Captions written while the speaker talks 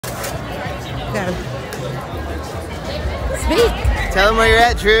Go. Speak. Tell them where you're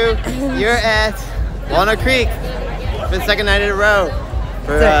at, Drew. You're at Walnut Creek for the second night in a row.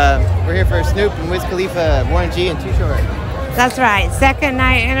 We're here for Snoop and Wiz Khalifa, Warren G, and Too Short. That's right. Second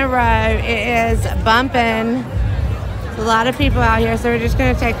night in a row. It is bumping. There's a lot of people out here, so we're just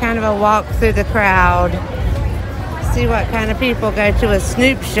going to take kind of a walk through the crowd. See what kind of people go to a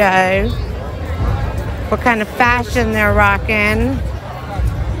Snoop show. What kind of fashion they're rocking.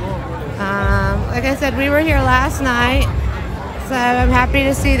 Like I said, we were here last night. So I'm happy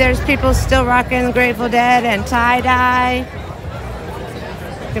to see there's people still rocking Grateful Dead and tie-dye.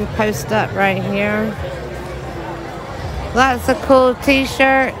 You can post up right here. Lots of cool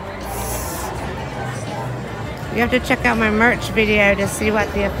t-shirts. You have to check out my merch video to see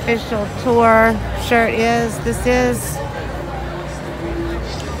what the official tour shirt is. This is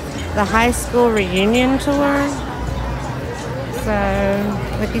the high school reunion tour. So,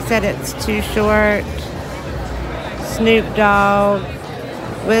 like you said, it's Too Short, Snoop Dogg,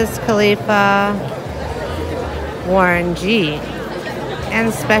 Wiz Khalifa, Warren G,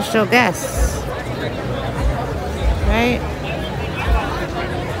 and special guests. Right?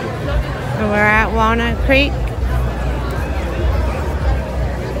 And we're at Walnut Creek.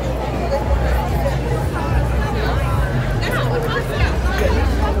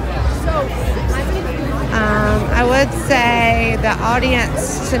 I would say the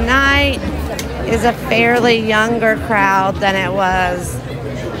audience tonight is a fairly younger crowd than it was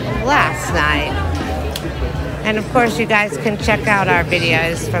last night. And of course you guys can check out our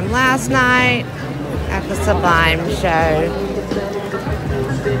videos from last night at the Sublime show.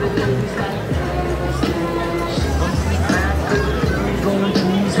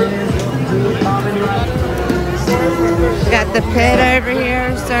 We got the pit over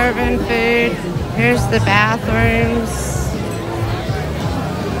here serving food. Here's the bathrooms.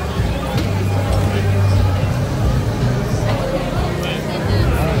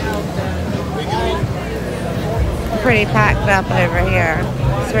 Pretty packed up over here.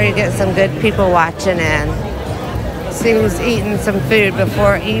 It's where you get some good people watching in. See who's eating some food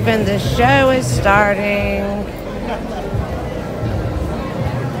before even the show is starting.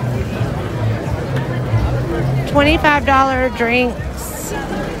 $25 drinks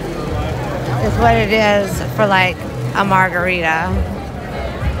is what it is for like a margarita.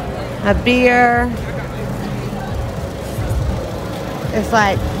 A beer is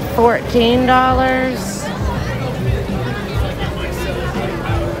like $14.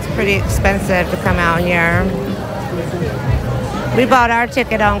 It's pretty expensive to come out here. We bought our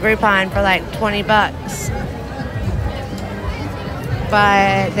ticket on Groupon for like 20 bucks.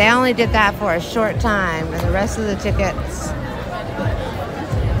 But they only did that for a short time, and the rest of the tickets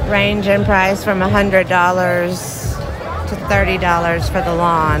range in price from $100 to $30 for the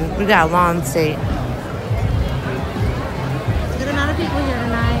lawn. We got a lawn seat. Good amount of people here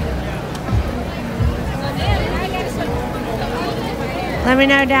tonight. Let me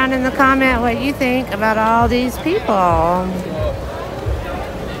know down in the comment what you think about all these people.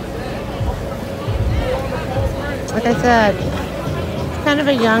 Like I said, it's kind of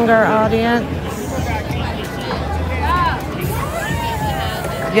a younger audience.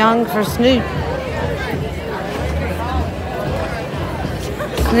 Young for Snoop.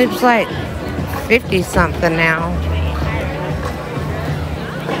 Snoop's like 50 something now.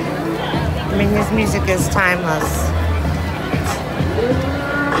 I mean, his music is timeless.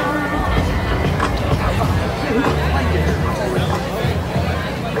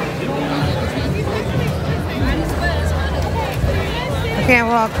 I can't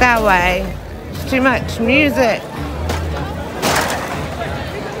walk that way. It's too much music.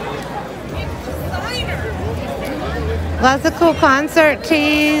 Lots of cool concert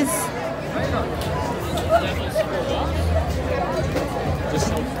tees.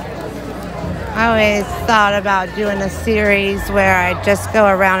 I always thought about doing a series where I just go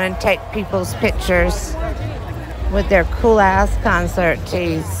around and take people's pictures with their cool ass concert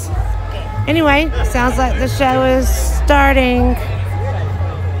tees. Anyway, sounds like the show is starting.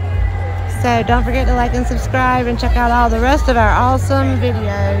 So don't forget to like and subscribe and check out all the rest of our awesome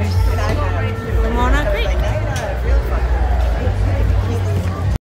videos.